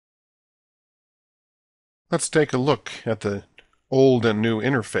Let's take a look at the old and new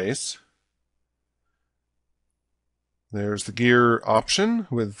interface. There's the gear option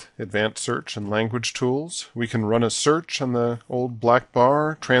with advanced search and language tools. We can run a search on the old black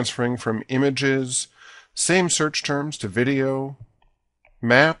bar, transferring from images, same search terms, to video,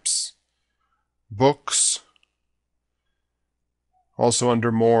 maps, books. Also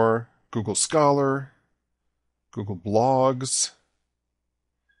under more, Google Scholar, Google Blogs,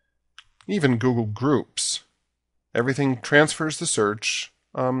 even Google Groups. Everything transfers the search,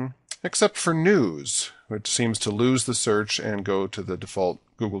 except for News, which seems to lose the search and go to the default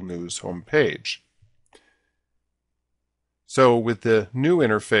Google News homepage. So with the new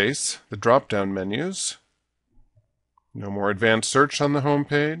interface, the drop-down menus, no more advanced search on the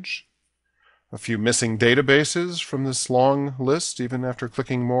homepage, a few missing databases from this long list even after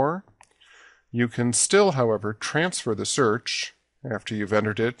clicking more. You can still, however, transfer the search after you've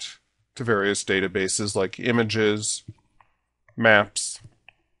entered it to various databases like images, maps,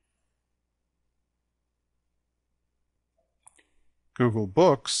 Google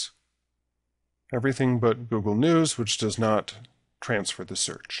Books, everything but Google News, which does not transfer the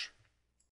search.